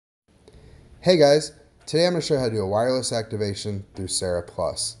Hey guys, today I'm going to show you how to do a wireless activation through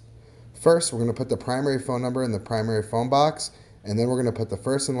SarPlus. First, we're going to put the primary phone number in the primary phone box, and then we're going to put the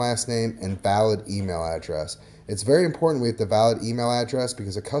first and last name and valid email address. It's very important we get the valid email address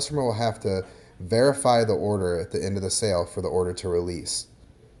because a customer will have to verify the order at the end of the sale for the order to release.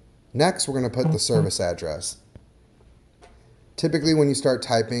 Next, we're going to put the service address. Typically when you start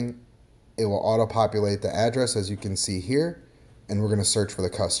typing, it will auto-populate the address as you can see here, and we're going to search for the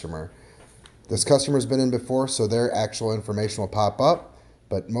customer. This customer's been in before, so their actual information will pop up,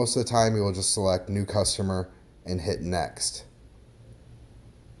 but most of the time you will just select new customer and hit next.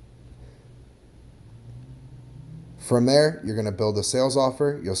 From there, you're going to build a sales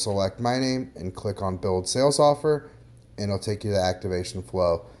offer. You'll select my name and click on build sales offer, and it'll take you to the activation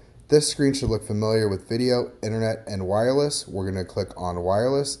flow. This screen should look familiar with video, internet, and wireless. We're going to click on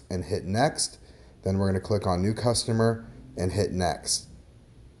wireless and hit next. Then we're going to click on new customer and hit next.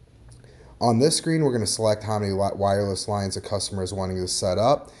 On this screen, we're going to select how many wireless lines a customer is wanting to set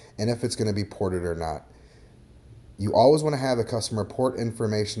up and if it's going to be ported or not. You always want to have the customer port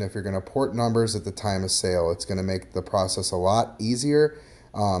information if you're going to port numbers at the time of sale. It's going to make the process a lot easier.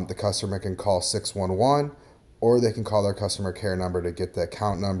 The customer can call 611 or they can call their customer care number to get the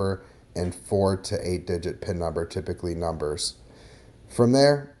account number and 4 to 8-digit PIN number, typically numbers. From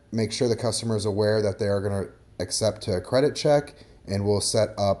there, make sure the customer is aware that they are going to accept to a credit check, and we'll set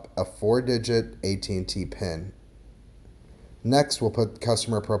up a 4-digit AT&T PIN. Next, we'll put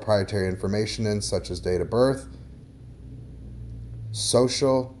customer proprietary information in, such as date of birth,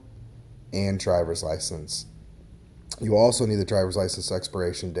 social, and driver's license. You also need the driver's license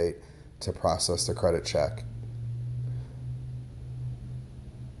expiration date to process the credit check.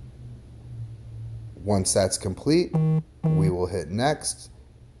 Once that's complete, we will hit next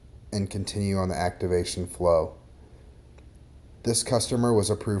and continue on the activation flow. This customer was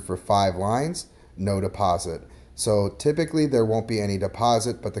approved for 5 lines, no deposit. So typically there won't be any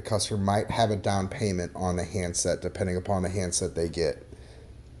deposit, but the customer might have a down payment on the handset depending upon the handset they get.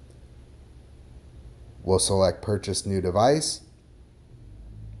 We'll select purchase new device,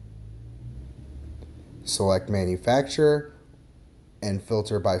 select manufacturer, and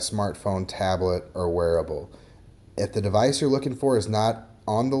filter by smartphone, tablet, or wearable. If the device you're looking for is not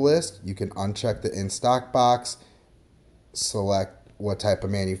on the list, you can uncheck the in stock box, select what type of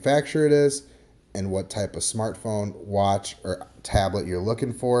manufacturer it is and what type of smartphone, watch, or tablet you're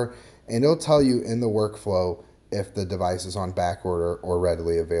looking for, and it'll tell you in the workflow if the device is on back order or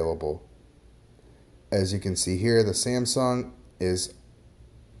readily available. As you can see here, the Samsung is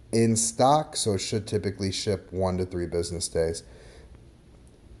in stock, so it should typically ship 1 to 3 business days.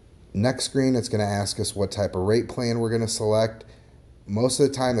 Next screen, it's going to ask us what type of rate plan we're going to select. Most of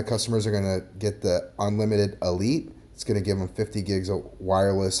the time, the customers are going to get the Unlimited Elite. It's going to give them 50 gigs of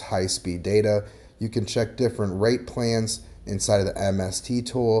wireless high-speed data. You can check different rate plans inside of the MST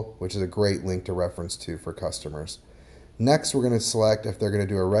tool, which is a great link to reference to for customers. Next, we're going to select if they're going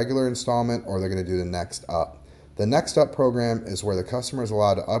to do a regular installment or they're going to do the Next Up. The Next Up program is where the customer is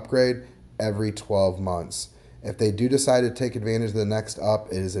allowed to upgrade every 12 months. If they do decide to take advantage of the Next Up,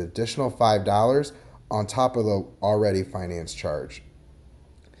 it is an additional $5 on top of the already finance charge.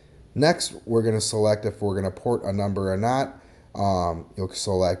 Next, we're going to select if we're going to port a number or not. You'll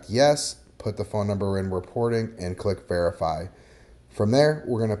select yes, put the phone number in we're porting, and click verify. From there,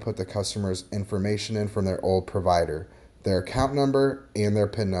 we're going to put the customer's information in from their old provider. Their account number and their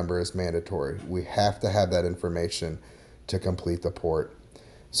PIN number is mandatory. We have to have that information to complete the port.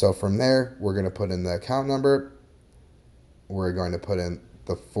 So from there, we're going to put in the account number. We're going to put in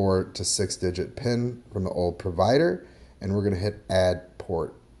the 4 to 6-digit PIN from the old provider, and we're going to hit add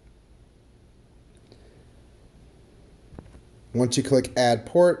port. Once you click add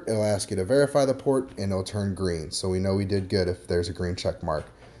port, it'll ask you to verify the port and it'll turn green. So we know we did good if there's a green check mark.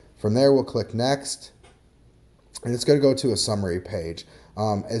 From there, we'll click next, and it's going to go to a summary page.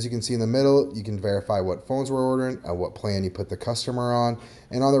 As you can see in the middle, you can verify what phones we're ordering and what plan you put the customer on.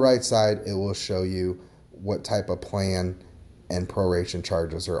 And on the right side, it will show you what type of plan and proration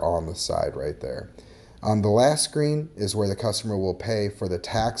charges are on the side right there. The last screen is where the customer will pay for the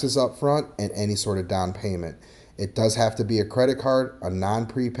taxes up front and any sort of down payment. It does have to be a credit card, a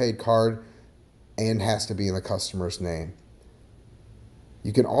non-prepaid card, and has to be in the customer's name.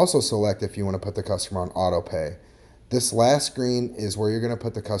 You can also select if you want to put the customer on auto pay. This last screen is where you're going to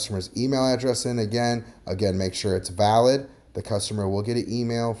put the customer's email address in again. Again, make sure it's valid. The customer will get an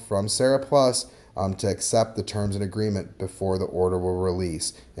email from SarPlus to accept the terms and agreement before the order will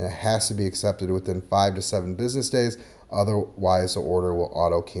release. And it has to be accepted within 5 to 7 business days. Otherwise, the order will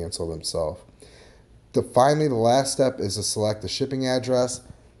auto cancel themselves. Finally, the last step is to select the shipping address.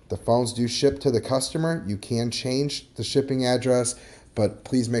 The phones do ship to the customer. You can change the shipping address, but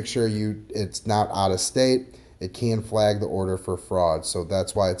please make sure it's not out of state. It can flag the order for fraud. So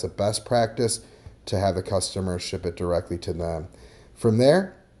that's why it's a best practice to have the customer ship it directly to them. From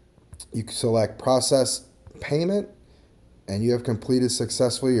there, you can select process payment, and you have completed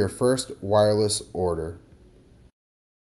successfully your first wireless order.